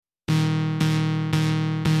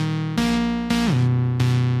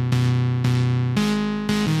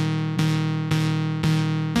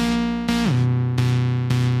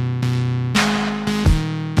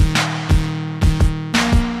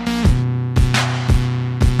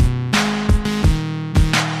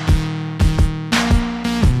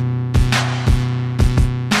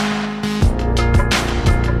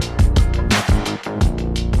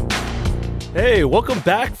welcome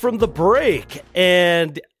back from the break.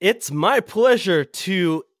 And it's my pleasure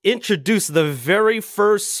to introduce the very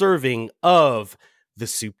first serving of the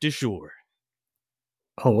soup du jour.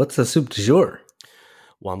 Oh, what's the soup du jour?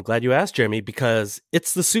 Well, I'm glad you asked, Jeremy, because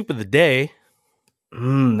it's the soup of the day.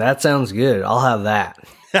 That sounds good. I'll have that.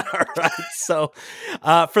 All right. So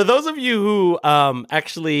for those of you who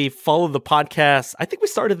actually follow the podcast, I think we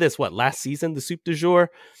started this, last season, the soup du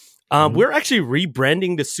jour. We're actually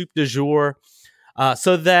rebranding the soup du jour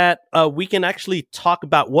so that we can actually talk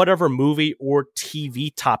about whatever movie or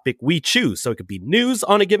TV topic we choose. So it could be news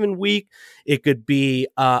on a given week. It could be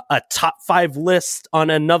a top 5 list on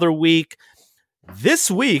another week. This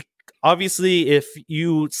week, obviously, if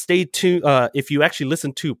you stay tuned, if you actually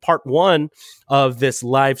listen to part 1 of this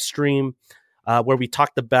live stream where we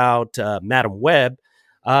talked about Madam Web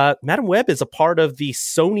is a part of the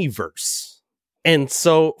Sony-Verse. And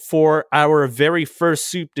so for our very first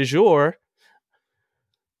soup du jour,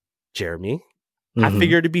 Jeremy, I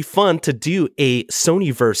figured it'd be fun to do a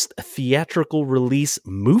Sony-Verse theatrical release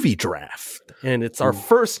movie draft. And it's our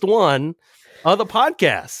first one of the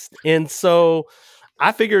podcast. And so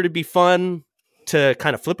I figured it'd be fun to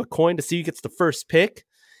kind of flip a coin to see who gets the first pick.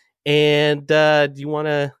 And do you want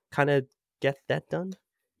to kind of get that done?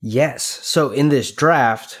 Yes. So in this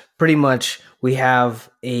draft, pretty much we have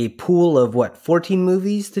a pool of 14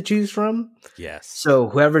 movies to choose from? Yes. So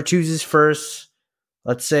whoever chooses first,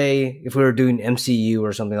 let's say if we were doing MCU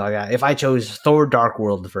or something like that, if I chose Thor Dark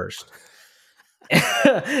World first,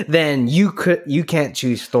 then you can't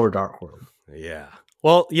choose Thor Dark World. Yeah.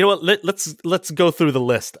 Well, you know what? Let's go through the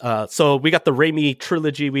list. So we got the Raimi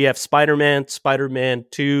trilogy. We have Spider-Man, Spider-Man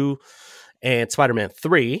 2, and Spider-Man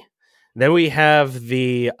 3. Then we have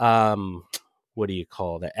the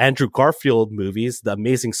the Andrew Garfield movies, The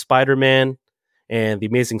Amazing Spider-Man and The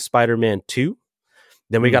Amazing Spider-Man 2.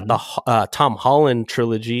 Then we got the Tom Holland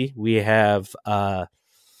trilogy. We have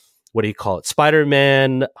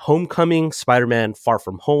Spider-Man Homecoming, Spider-Man Far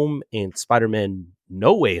From Home, and Spider-Man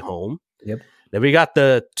No Way Home. Yep. Then we got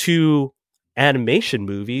the 2 animation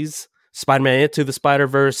movies, Spider-Man Into the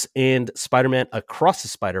Spider-Verse and Spider-Man Across the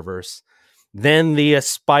Spider-Verse. Then the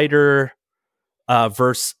Spider-Verse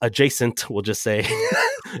adjacent, we'll just say.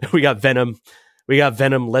 We got Venom,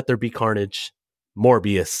 Let There Be Carnage,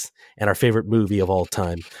 Morbius, and our favorite movie of all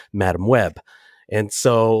time, Madam Web. And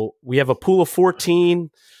so we have a pool of 14.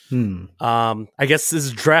 I guess this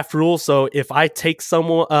is draft rule. So if I take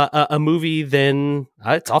a movie, then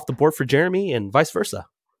it's off the board for Jeremy and vice versa.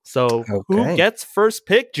 So Who gets first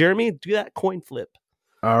pick? Jeremy, do that coin flip.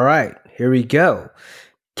 All right, here we go.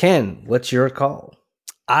 Ken, what's your call?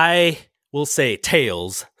 I will say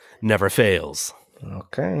tails never fails.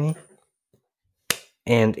 Okay.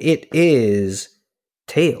 And it is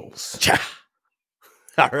tails.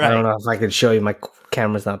 All right. I don't know if I could show you. My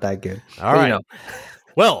camera's not that good. All right.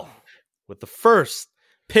 Well, with the first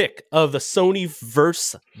pick of the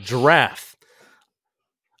Sony-Verse draft,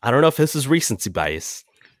 I don't know if this is recency bias,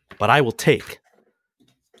 but I will take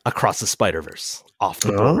Across the Spider-Verse off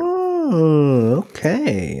the board. Oh,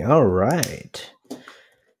 okay. All right.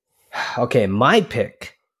 Okay, my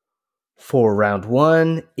pick for round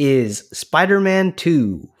 1 is Spider-Man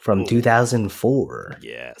 2 from 2004.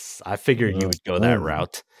 Yes, I figured you would go that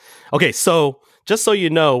route. Okay, so just so you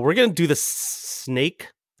know, we're going to do the snake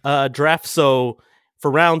draft. So for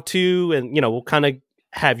round 2, and we'll kind of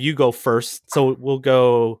have you go first. So we'll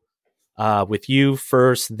go with you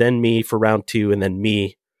first, then me for round 2, and then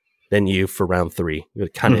me, then you for round 3. We're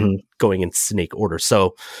kind of going in snake order.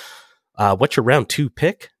 So what's your round 2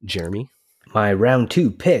 pick, Jeremy? My round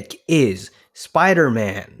 2 pick is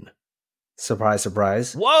Spider-Man. Surprise,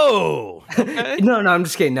 surprise. Whoa. Okay. No, I'm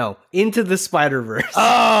just kidding. No, Into the Spider-Verse. Oh,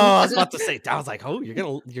 I was about to say, I was like, oh, you're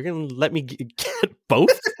gonna let me get both?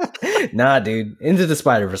 Nah, dude. Into the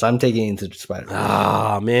Spider-Verse. I'm taking Into the Spider-Verse.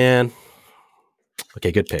 Oh, man.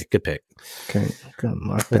 Okay, good pick. Okay, I'm gonna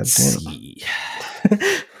mark Let's that down. see.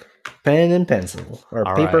 Pen and pencil, or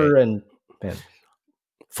All paper right. and pen.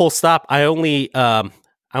 Full stop. I only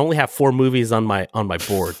have 4 movies on my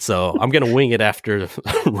board, so I'm gonna wing it after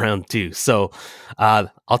round 2. So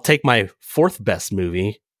I'll take my 4th best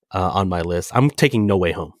movie on my list. I'm taking No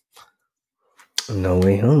Way Home. No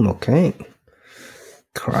Way Home. Okay,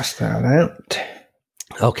 cross that out.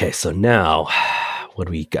 Okay, so now what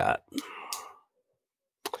do we got?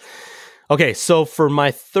 Okay, so for my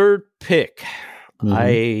 3rd pick,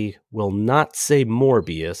 I will not say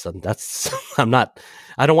Morbius.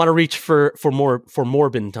 I don't want to reach for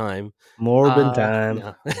Morbin time. Morbin time.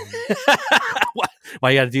 Yeah.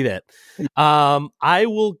 Why you got to do that? I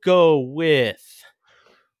will go with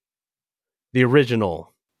the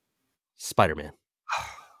original Spider-Man.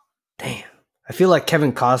 Damn. I feel like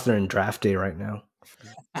Kevin Costner in Draft Day right now.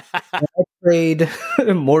 I trade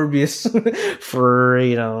Morbius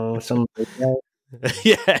for, some like that.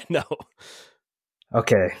 Yeah, no.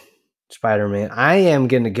 Okay. Spider-Man. I am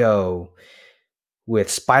going to go with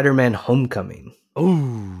Spider-Man Homecoming.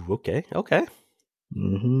 Oh, okay.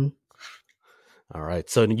 Mm-hmm. All right.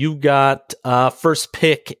 So you got first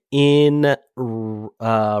pick in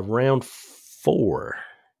round 4.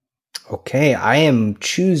 Okay, I am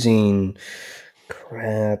choosing.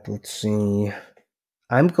 Crap, let's see.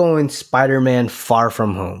 I'm going Spider-Man Far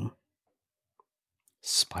From Home.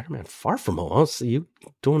 Spider-Man Far From Home. Oh, so you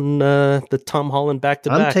doing the Tom Holland back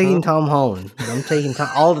to I'm back? taking Tom Holland. I'm taking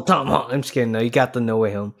all the Tom Holland. I'm just kidding. No, you got the No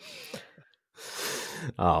Way Home.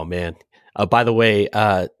 Oh man. By the way,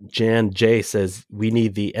 Jan J says we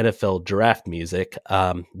need the NFL draft music.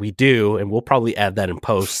 We do, and we'll probably add that in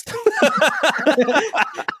post.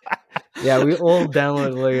 Yeah, we'll download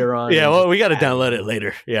it later on. Yeah, well, we got to download it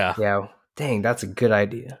later. Yeah. Yeah. Dang, that's a good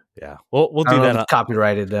idea. Yeah. We'll I do don't know that. if it's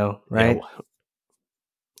copyrighted though, right?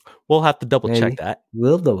 Yeah, we'll have to double check that.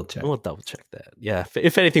 We'll double check. We'll double check that. Yeah.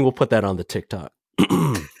 If anything, we'll put that on the TikTok.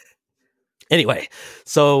 Anyway,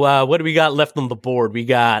 so what do we got left on the board? We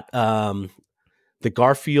got the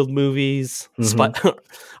Garfield movies,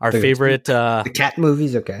 our favorite the cat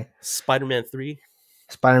movies, okay. Spider-Man 3.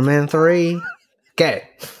 Spider-Man 3. Okay.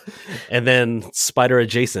 And then Spider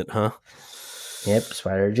Adjacent, huh? Yep,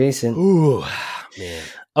 Spider Adjacent. Ooh, man.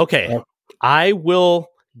 Okay. Yep. I will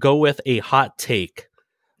go with a hot take.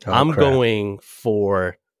 I'm crap. going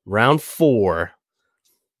for round 4.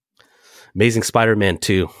 Amazing Spider-Man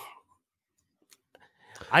 2.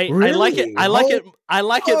 Really? I like it. I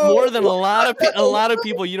like it more than a lot of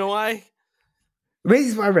people. You know why?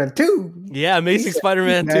 Amazing Spider-Man 2. Yeah, Amazing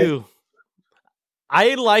Spider-Man 2.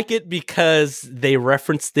 I like it because they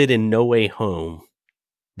referenced it in No Way Home.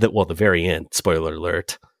 The very end. Spoiler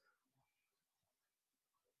alert.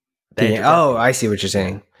 I see what you're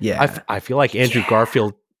saying. Yeah. I feel like Andrew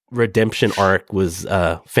Garfield redemption arc was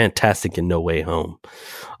fantastic in No Way Home.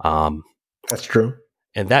 That's true.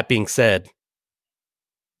 And that being said,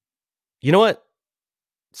 you know what?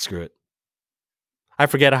 Screw it. I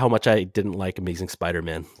forget how much I didn't like Amazing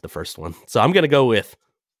Spider-Man, the first one. So I'm gonna go with.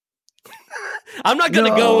 I'm not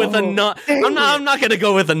gonna go with a non. I'm not gonna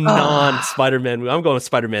go with a non Spider-Man movie. I'm going with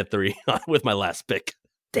Spider-Man 3 with my last pick.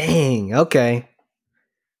 Dang. Okay.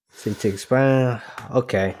 So you take Spider.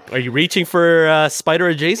 Okay. Are you reaching for Spider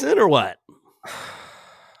Adjacent or what?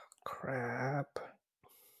 Crap.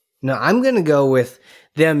 No, I'm gonna go with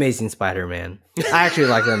The Amazing Spider-Man. I actually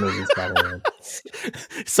like The Amazing Spider-Man.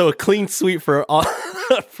 So a clean sweep for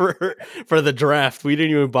for the draft. We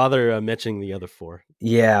didn't even bother mentioning the other 4.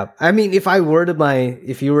 Yeah, I mean, if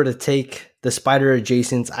you were to take the Spider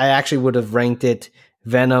Adjacents, I actually would have ranked it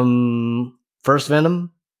Venom, first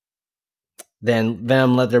Venom, then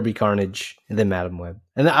Venom, Let There Be Carnage, and then Madam Web.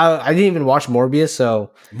 And I didn't even watch Morbius,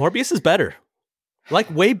 so Morbius is better, like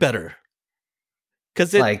way better.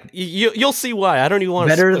 Because you'll see why. I don't even want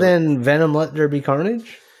better than Venom, Let There Be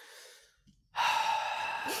Carnage.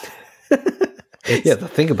 You have to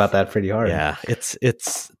think about that pretty hard. Yeah, it's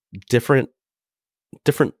different.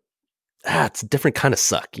 It's a different kind of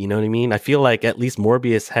suck. You know what I mean? I feel like at least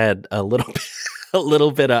Morbius had a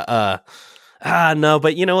little bit of no,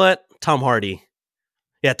 but you know what? Tom Hardy.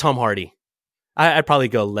 Yeah, Tom Hardy. I'd probably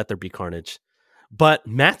go Let There Be Carnage, but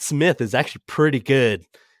Matt Smith is actually pretty good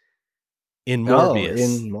in Morbius.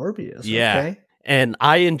 In Morbius, yeah. Okay. And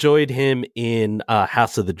I enjoyed him in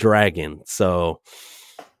House of the Dragon. So,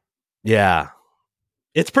 yeah,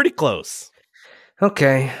 it's pretty close.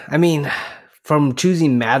 Okay. I mean, from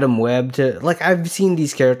choosing Madam Web to I've seen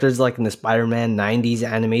these characters in the Spider-Man 90s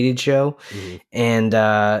animated show, and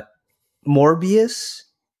Morbius.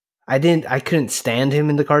 I couldn't stand him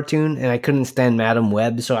in the cartoon, and I couldn't stand Madam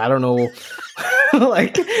Web. So I don't know.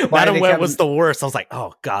 Madam Web was the worst. I was like,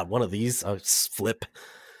 oh god, one of these. I'll just flip.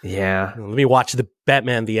 Yeah. Let me watch the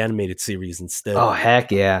Batman the Animated Series instead. Oh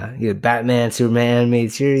heck yeah! Batman Superman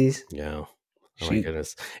animated series. Yeah. Oh my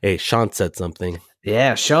goodness. Hey, Sean said something.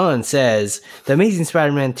 Yeah, Sean says The Amazing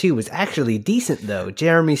Spider-Man 2 was actually decent though.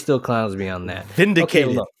 Jeremy still clowns me on that.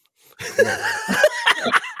 Vindicated. Okay,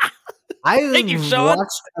 I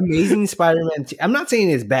watched Amazing Spider-Man 2. I'm not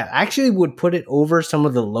saying it's bad. I actually would put it over some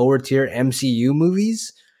of the lower tier MCU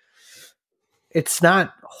movies. It's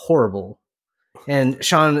not horrible. And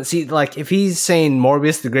Sean, see, if he's saying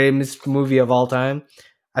Morbius, the greatest movie of all time,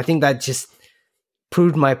 I think that just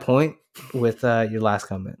proved my point with your last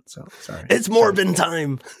comment. So sorry. It's Morbin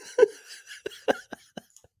time.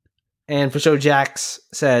 And for show Jax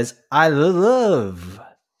says, I love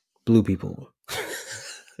blue people.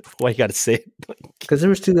 Why you gotta say it? Because there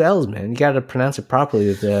was 2 L's, man. You got to pronounce it properly.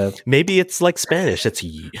 With Maybe it's like Spanish.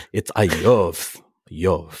 It's I love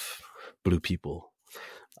blue people.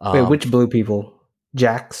 wait, which blue people?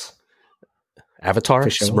 Jacks, Avatar,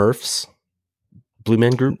 for sure. Smurfs, Blue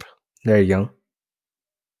Man Group, There you go.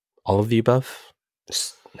 all of the above.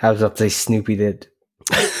 I was about to say Snoopy did.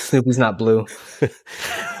 Snoopy's not blue.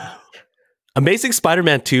 Amazing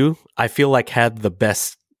Spider-Man 2, I feel like had the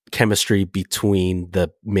best chemistry between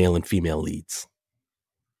the male and female leads.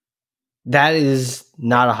 That is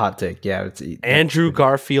not a hot take. Yeah, Andrew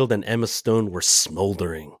Garfield and Emma Stone were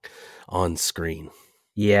smoldering on screen.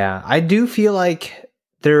 Yeah, I do feel like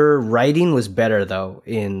their writing was better though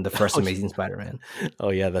in the first Amazing Spider-Man. Oh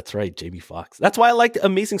yeah, that's right, Jamie Foxx. That's why I liked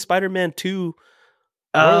Amazing Spider-Man 2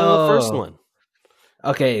 more than the first one.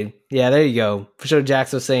 Okay, yeah, there you go. For sure,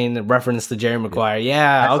 Jax was saying the reference to Jerry Maguire.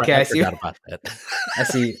 Yeah, I see. Forgot about that.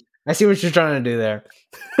 I see what you're trying to do there.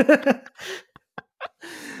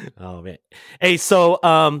 Oh man. Hey,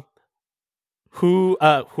 so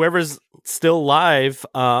whoever's still live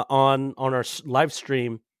on our live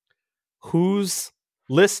stream, whose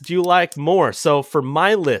list do you like more? So for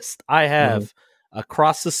my list, I have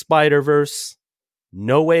Across the Spider-Verse,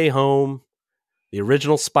 No Way Home, the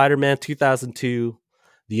original Spider-Man 2002,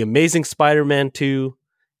 The Amazing Spider-Man 2,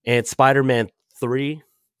 and Spider-Man 3.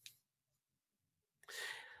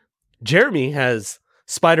 Jeremy has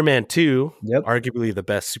Spider-Man 2, arguably the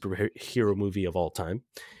best superhero movie of all time.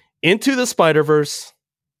 Into the Spider-Verse,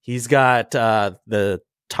 he's got the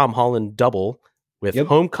Tom Holland double with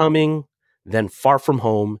Homecoming, then Far From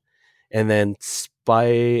Home, and then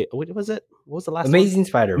what was it? What was the last Amazing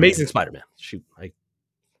Spider-Man. Amazing Spider-Man. Shoot, I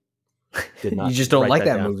did not. You just don't like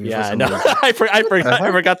that down. movie. Yeah, I know. I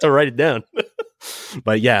forgot to write it down.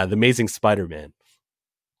 But yeah, The Amazing Spider-Man.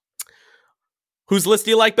 Whose list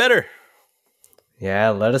do you like better? Yeah,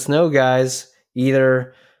 let us know, guys.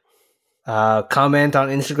 Either comment on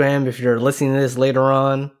Instagram if you're listening to this later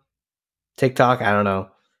on. TikTok, I don't know.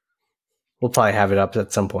 We'll probably have it up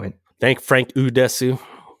at some point. Thank Frank Udesu.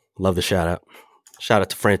 Love the shout out. Shout out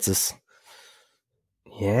to Francis.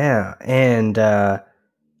 Yeah, and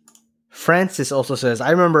Francis also says,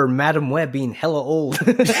 I remember Madam Web being hella old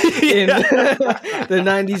in the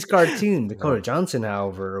 90s cartoon. Dakota Johnson,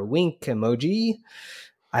 however, a wink emoji.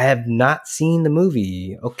 I have not seen the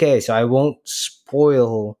movie. Okay, so I won't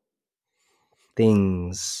spoil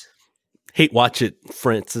things. Hate watch it,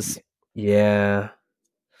 Francis. Yeah.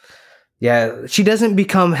 Yeah, she doesn't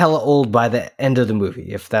become hella old by the end of the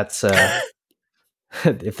movie, if that's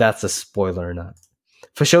if that's a spoiler or not.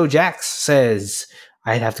 For show Jax says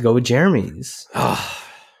I'd have to go with Jeremy's.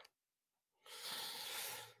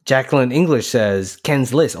 Jacqueline English says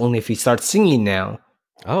Ken's list only if he starts singing now.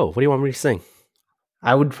 Oh, what do you want me to sing?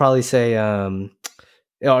 I would probably say are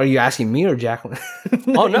you asking me or Jacqueline?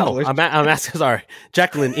 Oh no, I'm asking. Sorry,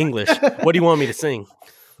 Jacqueline English. What do you want me to sing?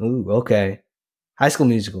 Ooh, okay. High School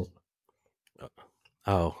Musical.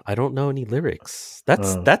 Oh, I don't know any lyrics.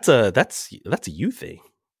 That's a you thing.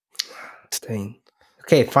 Dang.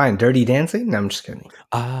 Okay, fine. Dirty Dancing? No, I'm just kidding.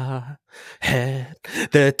 I had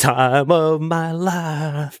the time of my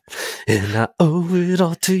life, and I owe it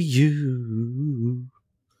all to you.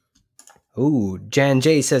 Ooh, Jan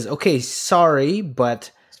J says, okay, sorry, but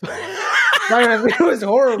it was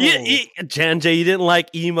horrible. Jan J, you didn't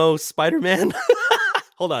like emo Spider-Man?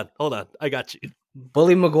 Hold on. I got you.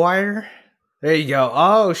 Bully Maguire? There you go.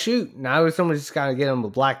 Oh, shoot. Now someone's just got to get him a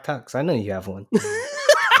black tux. I know you have one.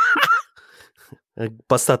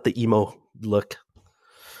 Bust out the emo look.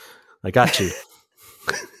 I got you.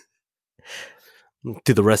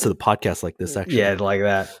 Do the rest of the podcast like this, actually. Yeah, like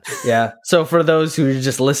that. Yeah. So for those who are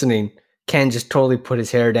just listening, Ken just totally put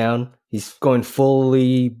his hair down. He's going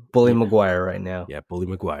fully Bully Maguire right now. Yeah, Bully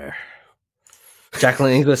Maguire.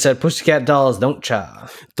 Jacqueline English said, Pussycat Dolls, don't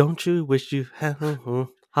cha. Don't you wish you had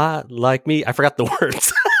hot like me? I forgot the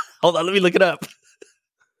words. Hold on, let me look it up.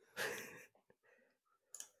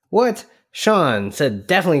 What? Sean said,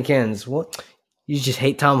 definitely Ken's. What? You just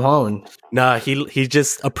hate Tom Holland. Nah, he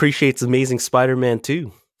just appreciates Amazing Spider-Man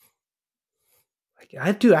 2.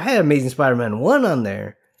 I do. I had Amazing Spider-Man 1 on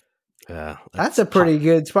there. Yeah, that's a pretty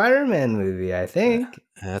good Spider-Man movie, I think.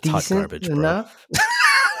 That's decent hot garbage, enough.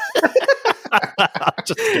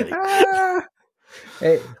 Just kidding.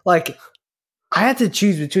 Hey, like, I had to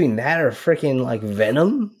choose between that or freaking like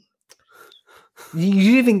Venom.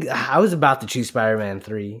 I was about to choose Spider-Man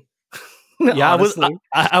 3. Yeah,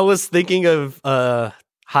 I was thinking of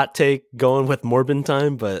hot take going with Morbin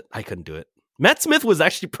Time, but I couldn't do it. Matt Smith was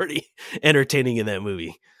actually pretty entertaining in that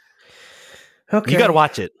movie. Okay, you got to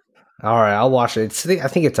watch it. All right, I'll watch it. I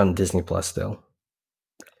think it's on Disney Plus still.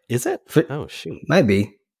 Is it? For, Oh, shoot. might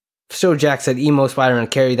be. So Jack said emo Spider-Man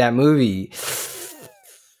carried that movie.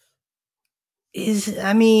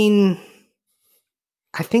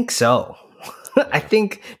 I think so. I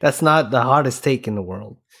think that's not the hottest take in the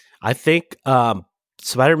world. I think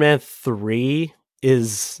Spider-Man 3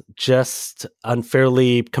 is just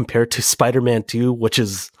unfairly compared to Spider-Man 2, which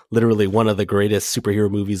is literally one of the greatest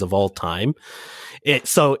superhero movies of all time.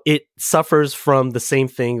 So it suffers from the same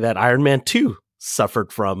thing that Iron Man 2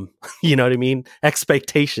 suffered from, you know what I mean?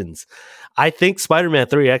 Expectations. I think Spider-Man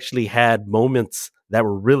 3 actually had moments that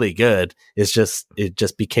were really good. It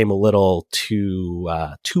just became a little too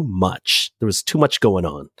much. There was too much going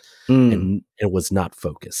on, and it was not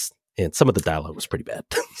focused. And some of the dialogue was pretty bad.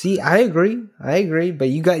 See, I agree. But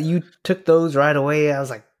you took those right away. I was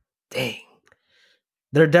like, dang.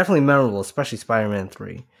 They're definitely memorable, especially Spider-Man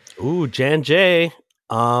 3. Ooh, Jan J.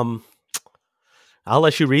 I'll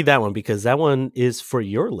let you read that one because that one is for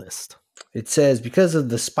your list. It says, because of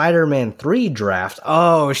the Spider-Man 3 draft.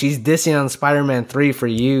 Oh, she's dissing on Spider-Man 3 for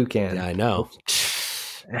you, Ken. Yeah, I know.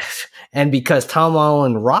 And because Tom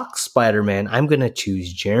Holland rocks Spider-Man, I'm going to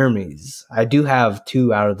choose Jeremy's. I do have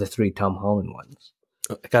 2 out of the 3 Tom Holland ones.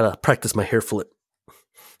 I got to practice my hair flip.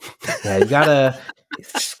 Yeah, you got to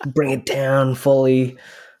bring it down fully.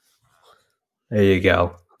 There you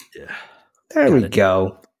go. Yeah. There we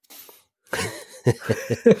go.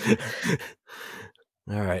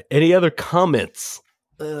 All right. Any other comments?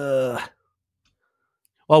 Well,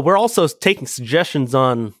 we're also taking suggestions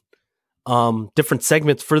on different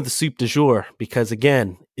segments for the soup du jour because,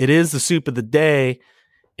 again, it is the soup of the day,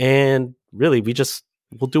 and really,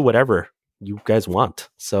 we'll do whatever you guys want.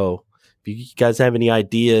 So, if you guys have any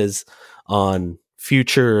ideas on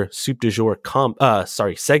future soup du jour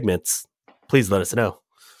segments, please let us know.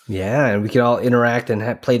 Yeah, and we can all interact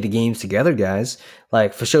and play the games together, guys.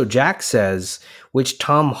 Like, for sure, Jack says, which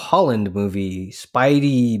Tom Holland movie,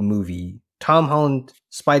 Spidey movie, Tom Holland,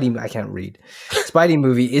 Spidey, I can't read, Spidey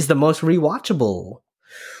movie is the most rewatchable?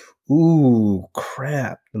 Ooh,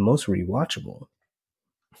 crap, the most rewatchable.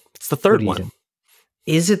 It's the third one.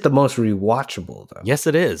 Is it the most rewatchable, though? Yes,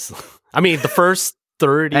 it is. I mean, the first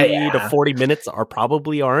 30 to 40 minutes aren't.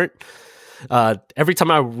 Every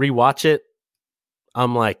time I rewatch it,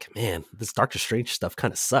 I'm like, man, this Doctor Strange stuff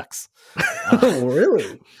kind of sucks.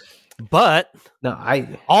 Really? But no,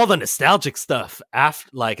 all the nostalgic stuff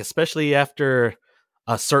especially after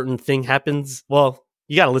a certain thing happens. Well,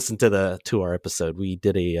 you got to listen to our episode. We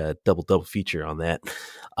did a double feature on that.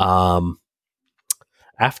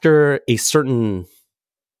 After a certain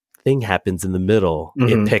thing happens in the middle,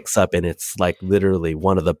 it picks up, and it's like literally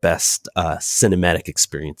one of the best cinematic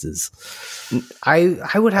experiences. I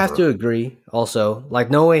would have to agree. Also, like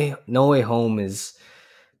No Way Home is.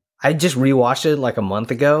 I just rewatched it like a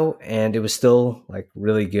month ago, and it was still like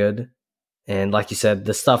really good. And like you said,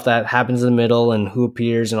 the stuff that happens in the middle and who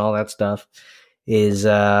appears and all that stuff is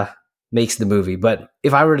makes the movie. But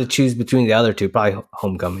if I were to choose between the other two, probably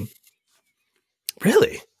Homecoming.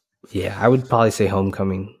 Really? Yeah, I would probably say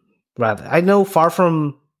Homecoming. Rather, I know Far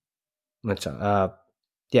From Far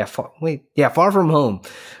From Home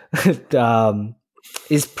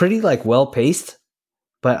is pretty like well paced,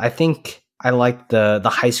 but I think I like the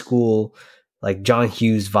high school like John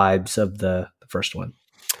Hughes vibes of the first one.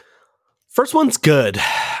 First one's good.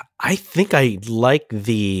 I think I like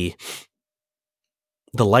the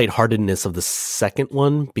lightheartedness of the second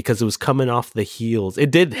one because it was coming off the heels.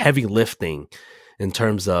 It did heavy lifting in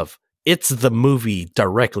terms of it's the movie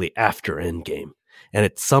directly after Endgame, and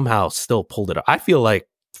it somehow still pulled it up. I feel like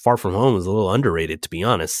Far From Home is a little underrated, to be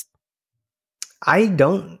honest.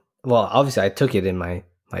 Well, obviously I took it in my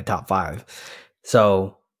top 5.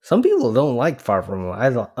 So some people don't like Far From Home. I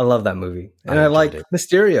love that movie. And I like it.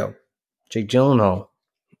 Mysterio, Jake Gyllenhaal.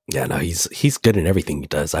 Yeah, no, he's good in everything he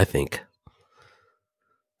does, I think.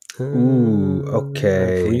 Ooh,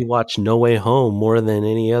 okay. I've rewatched No Way Home more than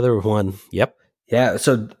any other one. Yep. Yeah,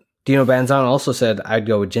 so Dino Banzan also said I'd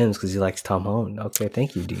go with Jim's because he likes Tom Holland. Okay,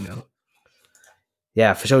 thank you, Dino.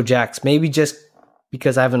 Yeah, for sure, Jax. Maybe just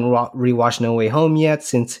because I haven't rewatched No Way Home yet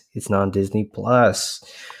since it's non Disney Plus.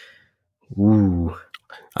 Ooh.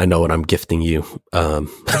 I know what I'm gifting you.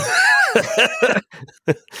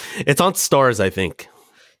 It's on Stars, I think.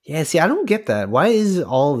 Yeah, see, I don't get that. Why is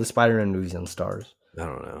all the Spider-Man movies on Stars? I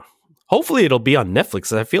don't know. Hopefully it'll be on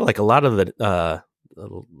Netflix. I feel like a lot of the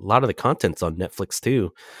content's on Netflix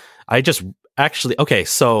too. I just actually, okay,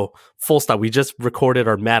 so full stop. We just recorded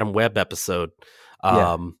our Madam Web episode.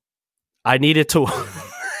 I needed to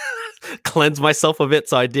cleanse myself of it,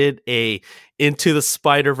 so I did a Into the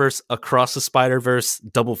Spider-Verse, Across the Spider-Verse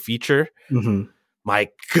double feature. Mm-hmm. My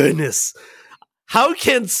goodness. How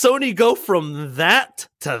can Sony go from that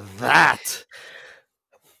to that?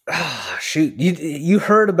 Oh, shoot, you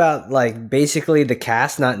heard about like basically the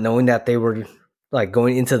cast not knowing that they were like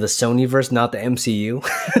going into the Sony-Verse, not the MCU.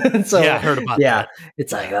 So Yeah, I heard about yeah, that.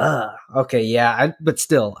 it's like, okay, yeah, but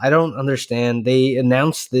still, I don't understand. They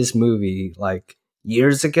announced this movie like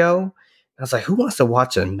years ago. I was like, who wants to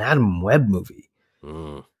watch a Madam Web movie?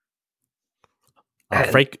 Mm. And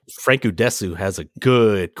Frank Udesu has a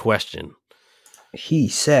good question. he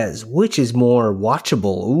says, which is more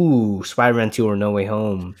watchable? Ooh, Spider-Man 2 or No Way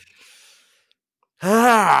Home?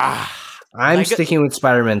 I'm sticking with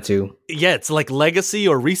Spider-Man 2. Yeah, it's like legacy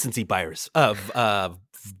or recency bias a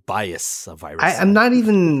virus. I'm not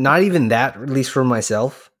even that, at least for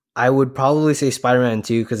myself. I would probably say Spider-Man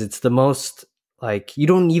 2 because it's the most like you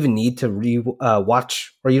don't even need to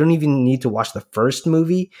watch, or you don't even need to watch the first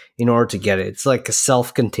movie in order to get it. It's like a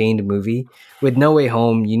self-contained movie. With No Way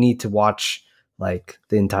Home, you need to watch like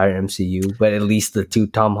the entire MCU, but at least the 2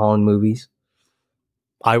 Tom Holland movies.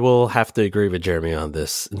 I will have to agree with Jeremy on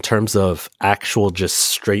this. In terms of actual just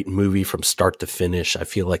straight movie from start to finish, I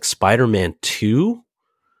feel like Spider-Man 2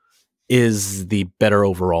 is the better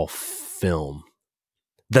overall film.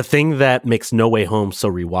 The thing that makes No Way Home so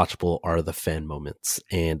rewatchable are the fan moments.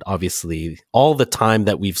 And obviously all the time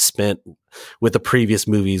that we've spent with the previous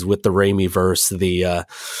movies, with the Raimi verse, the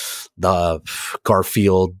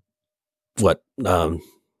Garfield,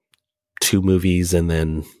 2 movies, and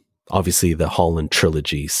then obviously the Holland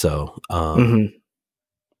trilogy. So,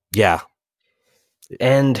 yeah.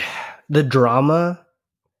 And the drama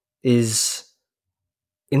is,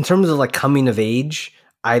 in terms of like coming of age,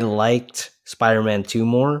 I liked Spider-Man 2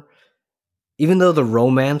 more. Even though the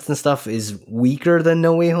romance and stuff is weaker than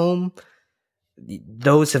No Way Home,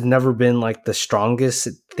 those have never been like the strongest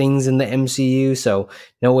things in the MCU. So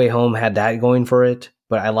No Way Home had that going for it.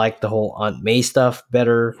 But I like the whole Aunt May stuff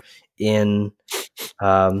better in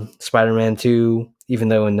Spider-Man 2, even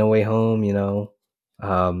though in No Way Home,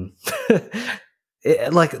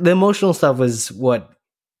 like the emotional stuff was what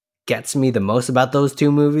gets me the most about those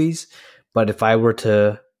 2 movies. But if I were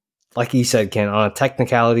to, like you said, Ken, on a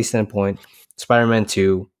technicality standpoint, Spider-Man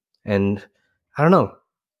 2, and I don't know.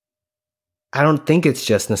 I don't think it's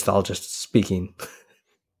just nostalgia speaking.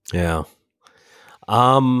 Yeah.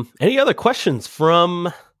 Any other questions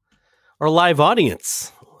from our live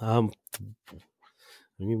audience?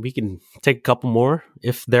 We can take a couple more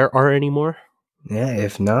if there are any more. Yeah,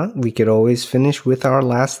 if not, we could always finish with our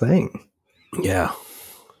last thing. Yeah.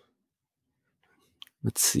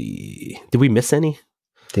 Let's see. Did we miss any?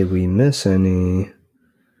 Did we miss any?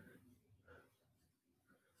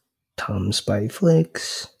 Tom Spy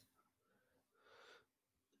Flicks.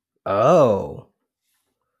 Oh.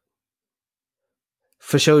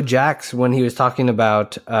 For show Jax, when he was talking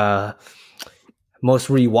about most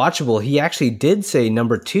rewatchable, he actually did say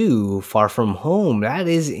number 2, Far From Home. That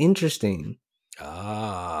is interesting.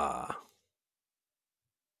 Oh,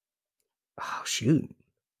 shoot.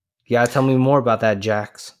 You gotta tell me more about that,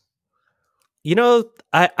 Jax.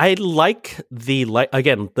 I like the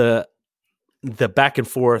back and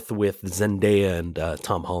forth with Zendaya and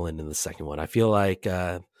Tom Holland in the second one. I feel like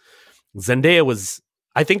Zendaya was.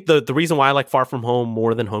 I think the reason why I like Far From Home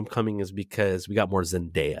more than Homecoming is because we got more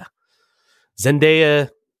Zendaya. Zendaya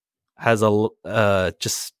has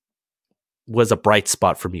just was a bright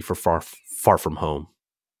spot for me for Far From Home,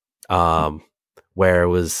 where it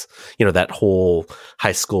was that whole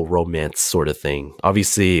high school romance sort of thing.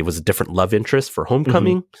 Obviously, it was a different love interest for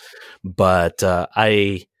Homecoming, but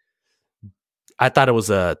I thought it was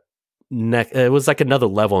it was like another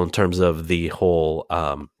level in terms of the whole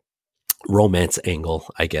romance angle,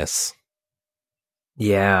 I guess.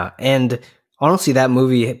 Yeah, and honestly, that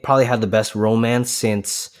movie probably had the best romance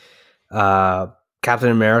since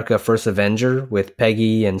Captain America: First Avenger with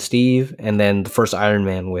Peggy and Steve, and then the first Iron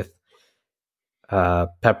Man with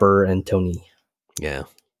Pepper and Tony. Yeah.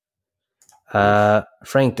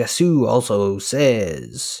 Frank Dessou also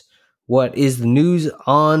says, what is the news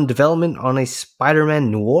on development on a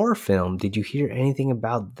Spider-Man noir film? Did you hear anything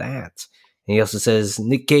about that? And he also says,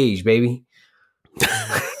 Nick Cage, baby.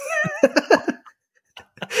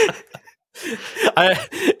 Why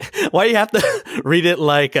do you have to read it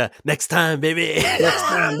like next time, baby? Next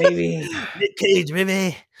time, baby. Nick Cage,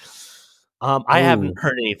 baby. I haven't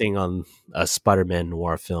heard anything on a Spider-Man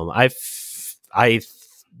noir film. The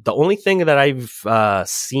only thing that I've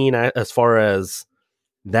seen as far as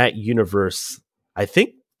that universe, I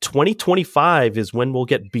think 2025 is when we'll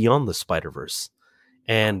get Beyond the Spider-Verse.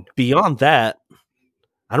 And beyond that,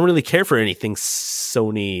 I don't really care for anything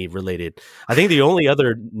Sony related. I think the only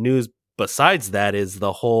other news besides that is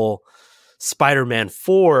the whole Spider-Man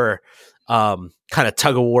 4 kind of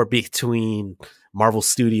tug of war between Marvel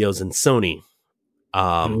Studios and Sony.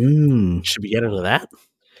 Should we get into that?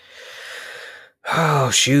 Oh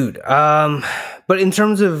shoot. But in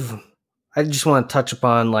terms of, I just want to touch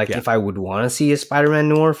upon if I would want to see a Spider-Man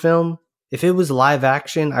noir film. If it was live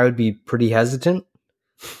action, I would be pretty hesitant.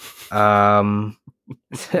 I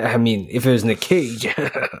mean, if it was Nick Cage,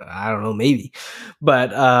 I don't know, maybe.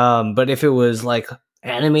 But if it was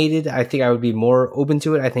animated, I think I would be more open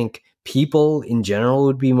to it. I think people in general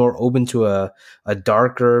would be more open to a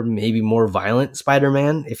darker, maybe more violent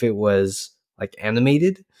Spider-Man if it was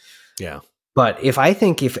animated. Yeah. But if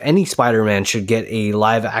any Spider-Man should get a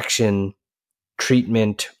live action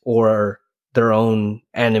treatment or their own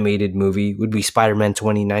animated movie, would be Spider-Man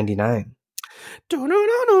 2099.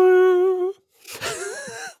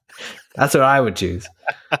 That's what I would choose.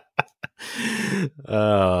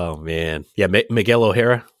 Oh man. Yeah, Miguel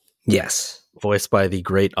O'Hara. Yes. Voiced by the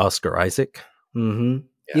great Oscar Isaac. Mm-hmm.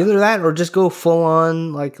 Yeah. Either that or just go full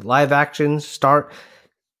on live action, start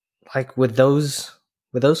with those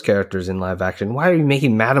characters in live action. Why are you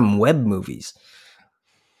making Madam Web movies?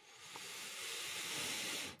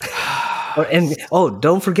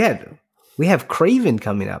 Don't forget, we have Kraven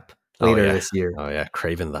coming up later this year. Oh yeah,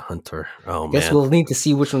 Kraven the Hunter. Oh man. Guess we'll need to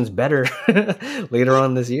see which one's better later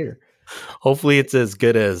on this year. Hopefully it's as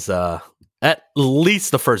good as at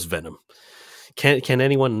least the first Venom. Can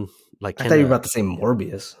anyone I thought you were about to say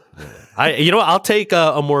Morbius. I'll take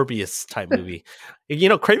a Morbius type movie.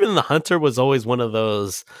 Kraven the Hunter was always one of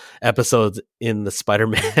those episodes in the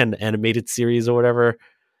Spider-Man animated series or whatever.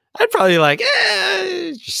 I'd probably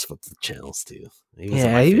just flip the channels too. He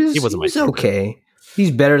was okay.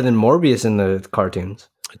 He's better than Morbius in the cartoons.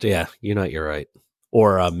 Yeah, you're right.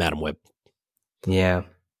 Or Madam Web. Yeah.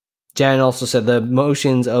 Jan also said the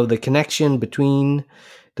motions of the connection between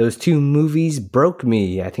those two movies broke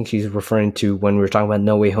me. I think she's referring to when we were talking about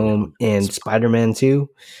No Way Home and Spider-Man 2.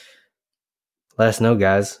 Let us know,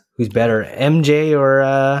 guys. Who's better, MJ or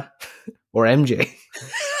MJ?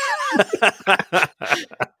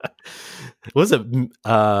 Was it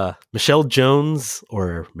Michelle Jones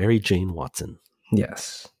or Mary Jane Watson?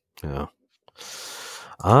 Yes. Yeah.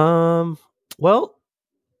 Well,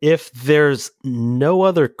 if there's no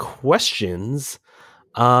other questions,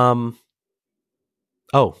 actually,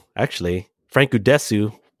 Frank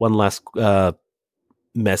Udesu, one last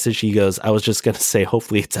message. He goes, I was just going to say,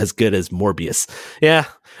 hopefully it's as good as Morbius. Yeah.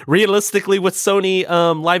 Realistically, with Sony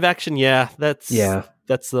live action, that's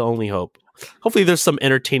the only hope. Hopefully there's some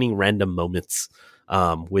entertaining random moments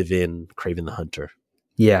within Kraven the Hunter.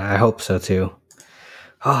 Yeah, I hope so too.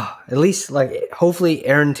 At least hopefully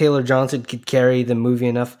Aaron Taylor Johnson could carry the movie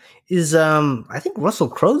enough. I think Russell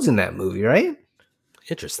Crowe's in that movie, right?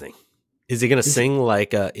 Interesting. Is he going to sing in Les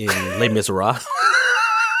Miserables?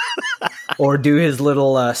 Or do his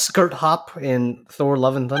little skirt hop in Thor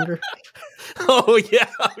Love and Thunder? Oh yeah.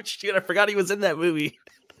 Oh, shoot, I forgot he was in that movie.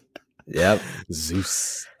 Yep.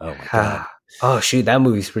 Zeus. Oh my god. Oh shoot, that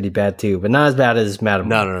movie's pretty bad too, but not as bad as Madam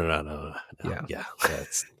Web. No. Yeah.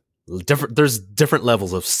 It's different. There's different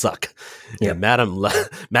levels of suck. Yeah. Madam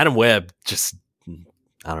Web just,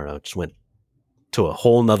 I don't know, just went to a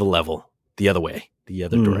whole nother level the other way, the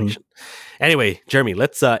other direction. Anyway, Jeremy,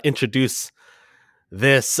 let's introduce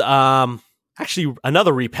this actually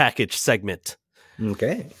another repackaged segment.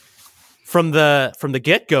 Okay. From the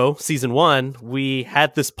get-go, season 1, we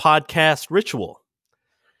had this podcast ritual.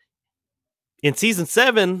 In season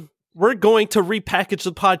 7, we're going to repackage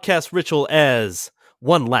the podcast ritual as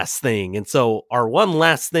one last thing. And so our one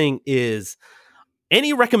last thing is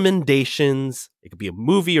any recommendations. It could be a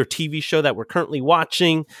movie or TV show that we're currently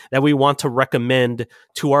watching that we want to recommend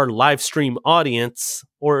to our live stream audience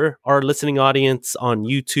or our listening audience on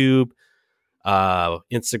YouTube,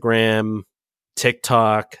 Instagram,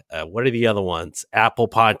 TikTok. What are the other ones? Apple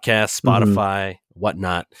Podcasts, Spotify,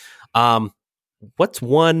 whatnot. What's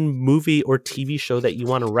one movie or TV show that you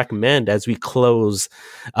want to recommend as we close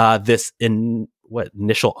this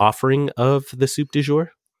initial offering of the Soup du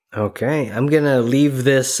Jour? Okay, I'm going to leave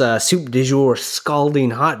this Soup du Jour scalding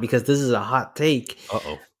hot because this is a hot take.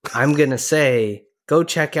 Uh-oh. I'm going to say, go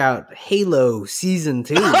check out Halo Season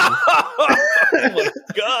 2. Oh my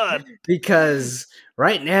God. Because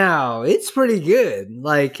right now, it's pretty good.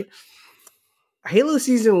 Halo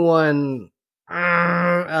Season 1,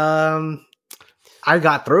 I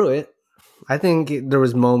got through it. I think there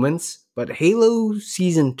was moments, but Halo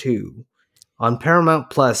Season 2 on Paramount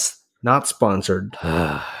Plus, not sponsored.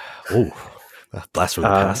 Oh, blast from the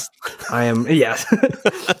past. I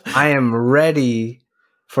am ready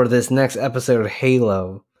for this next episode of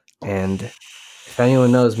Halo, and If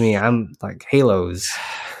anyone knows me, I'm like Halo's.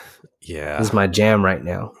 Yeah. This is my jam right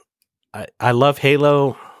now. I love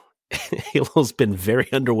Halo. Halo's been very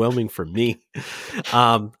underwhelming for me.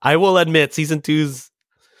 I will admit season 2's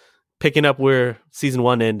picking up where season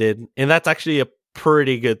 1 ended, and that's actually a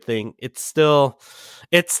pretty good thing. It's still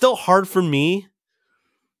hard for me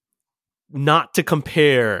not to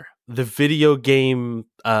compare the video game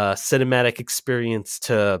cinematic experience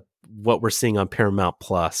to what we're seeing on Paramount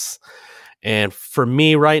Plus. And for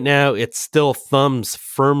me right now, it's still thumbs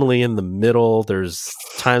firmly in the middle. There's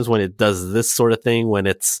times when it does this sort of thing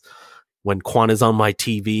when Quan is on my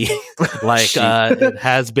TV, like it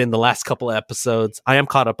has been the last couple of episodes. I am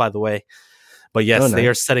caught up, by the way. But yes, They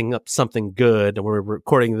are setting up something good. And we're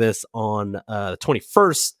recording this on the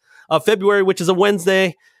 21st of February, which is a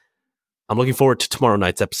Wednesday. I'm looking forward to tomorrow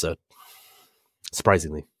night's episode.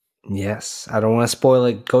 Surprisingly. Yes. I don't want to spoil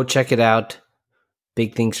it. Go check it out.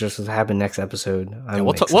 Big things are supposed to happen next episode.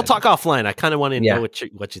 We'll talk offline. I kind of want to know what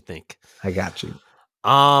you think. I got you.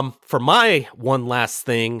 For my one last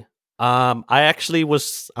thing, I'm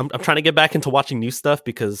trying to get back into watching new stuff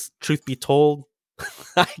because, truth be told,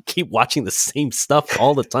 I keep watching the same stuff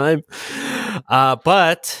all the time.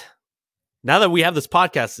 But now that we have this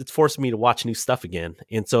podcast, it's forced me to watch new stuff again.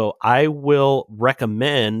 And so I will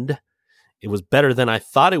recommend, it was better than I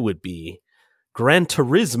thought it would be, Gran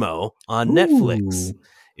Turismo on Netflix.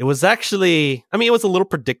 It was actually, it was a little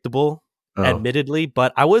predictable, admittedly,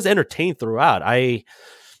 but I was entertained throughout. I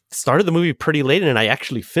started the movie pretty late and I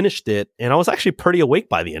actually finished it, and I was actually pretty awake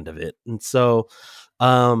by the end of it. And so,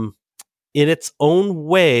 in its own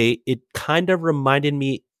way, it kind of reminded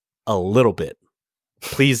me a little bit.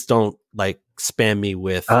 Please don't spam me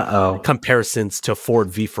with comparisons to Ford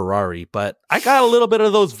v Ferrari, but I got a little bit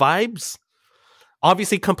of those vibes.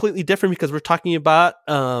 Obviously completely different because we're talking about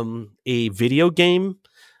a video game,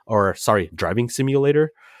 driving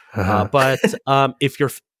simulator. But if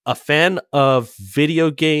you're a fan of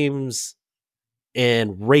video games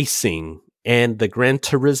and racing and the Gran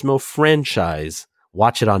Turismo franchise,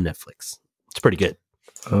 watch it on Netflix. It's pretty good.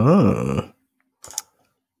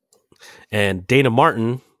 And Dana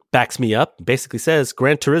Martin backs me up, basically says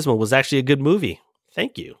Gran Turismo was actually a good movie.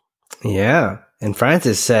 Thank you. Yeah. And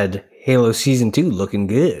Francis said Halo Season 2 looking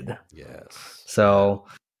good. Yes. So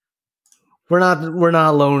we're not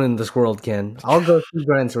alone in this world, Ken. I'll go through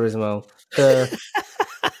Gran Turismo.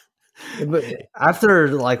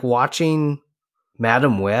 After watching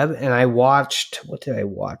Madam Web, and I watched, what did I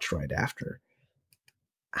watch right after?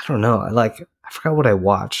 I don't know. I forgot what I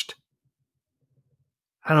watched.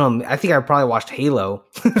 I don't know. I think I probably watched Halo.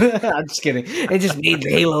 I'm just kidding. It just made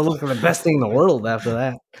Halo look like the best thing in the world after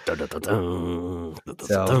that.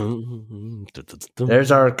 So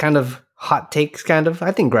there's our kind of hot takes, kind of.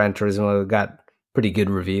 I think Gran Turismo got pretty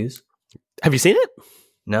good reviews. Have you seen it?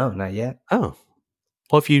 No, not yet. Oh.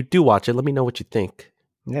 Well, if you do watch it, let me know what you think.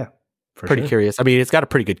 Yeah. Pretty curious. It's got a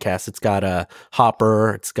pretty good cast. It's got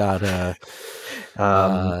Hopper. It's got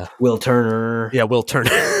Will Turner. Yeah, Will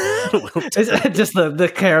Turner. Just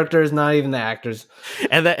the characters, not even the actors.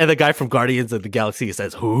 And the guy from Guardians of the Galaxy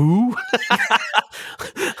says, "Who?"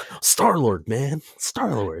 Star-Lord, man.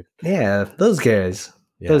 Star-Lord. Yeah, those guys.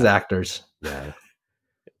 Yeah. Those actors. Yeah.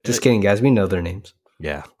 Just kidding, guys. We know their names.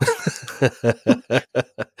 Yeah.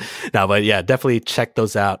 No, but yeah, definitely check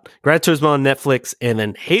those out. Gran Turismo on Netflix, and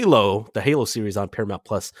then Halo, the Halo series on Paramount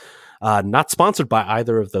Plus. Not sponsored by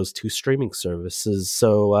either of those two streaming services.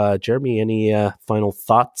 So, Jeremy, any final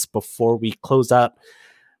thoughts before we close out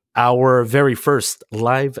our very first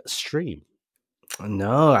live stream?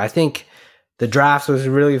 No, I think the draft was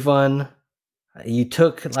really fun. You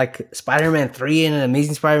took Spider-Man 3 and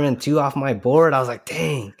Amazing Spider-Man 2 off my board. I was like,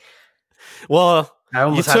 dang. Well,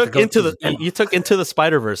 you took Into the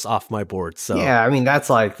Spider-Verse off my board. So yeah, that's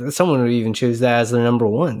someone would even choose that as their number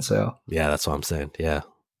one. So yeah, that's what I'm saying. Yeah.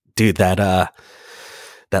 Dude, that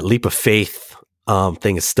leap of faith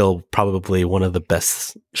thing is still probably one of the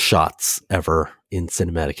best shots ever in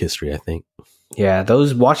cinematic history, I think. Yeah,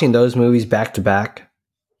 watching those movies back to back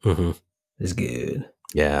is good.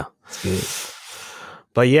 Yeah. It's good.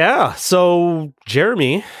 But yeah, so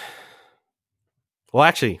Jeremy, well,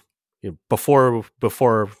 actually, before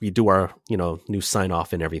we do our new sign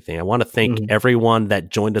off and everything, I want to thank everyone that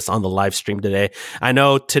joined us on the live stream today. I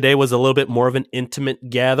know today was a little bit more of an intimate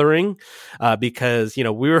gathering because we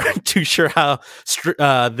weren't too sure how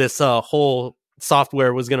this whole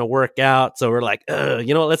software was going to work out. So we're like,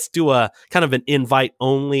 let's do a kind of an invite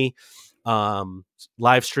only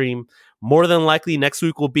live stream. More than likely next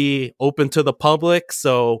week will be open to the public.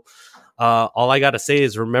 So all I got to say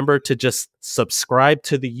is remember to just subscribe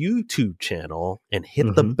to the YouTube channel and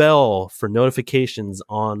hit the bell for notifications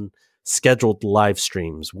on scheduled live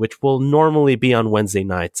streams, which will normally be on Wednesday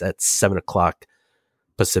nights at 7 o'clock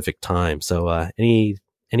Pacific time. So any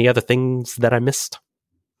other things that I missed?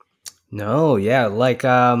 No, yeah, like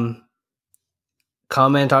comment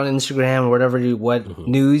on Instagram or whatever what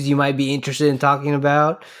news you might be interested in talking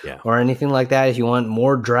about, or anything like that. If you want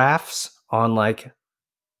more drafts on like,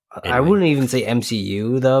 anything. I wouldn't even say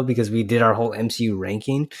MCU though, because we did our whole MCU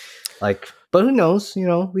ranking. Like, but who knows? You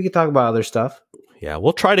know, we could talk about other stuff. Yeah,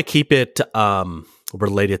 we'll try to keep it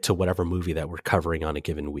related to whatever movie that we're covering on a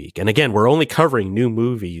given week. And again, we're only covering new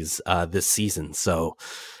movies this season, so.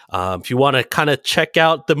 If you want to kind of check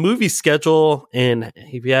out the movie schedule, and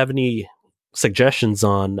if you have any suggestions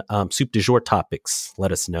on Soup du Jour topics,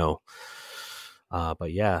 let us know.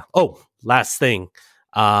 But yeah. Oh, last thing.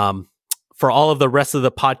 For all of the rest of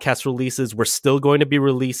the podcast releases, we're still going to be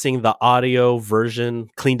releasing the audio version,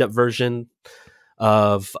 cleaned up version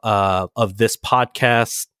of this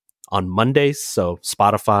podcast on Mondays. So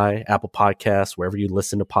Spotify, Apple Podcasts, wherever you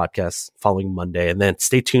listen to podcasts, following Monday. And then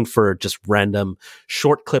stay tuned for just random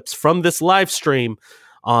short clips from this live stream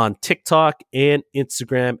on TikTok and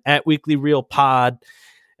Instagram at Weekly Reel Pod.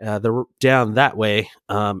 They're down that way,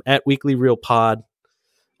 at Weekly Reel Pod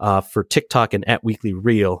for TikTok, and at Weekly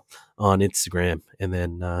Reel on Instagram. And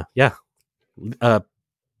then,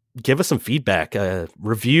 give us some feedback,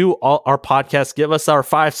 review all our podcasts, give us our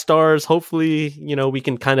 5 stars. Hopefully, we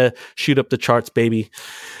can kind of shoot up the charts, baby.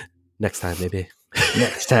 Next time, baby.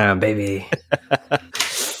 Next time, baby.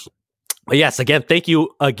 But yes, again, thank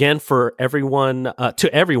you again for everyone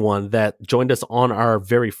that joined us on our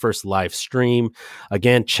very first live stream.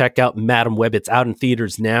 Again, check out Madam Web. It's out in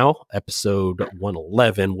theaters now. Episode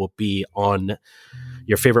 111 will be on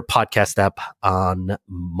your favorite podcast app on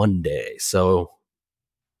Monday. So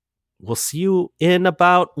we'll see you in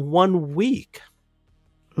about 1 week.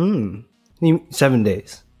 7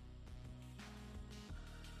 days.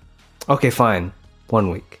 Okay, fine. 1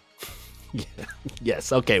 week. Yeah.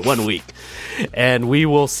 Yes. Okay, 1 week. And we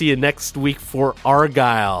will see you next week for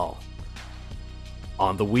Argyle.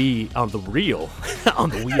 On the wheel. On the wheel. On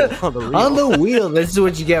the wheel. This is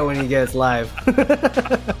what you get when you get live.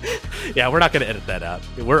 Yeah, we're not going to edit that out.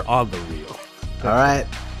 We're on the wheel. All right.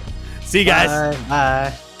 See you guys.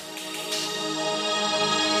 Bye.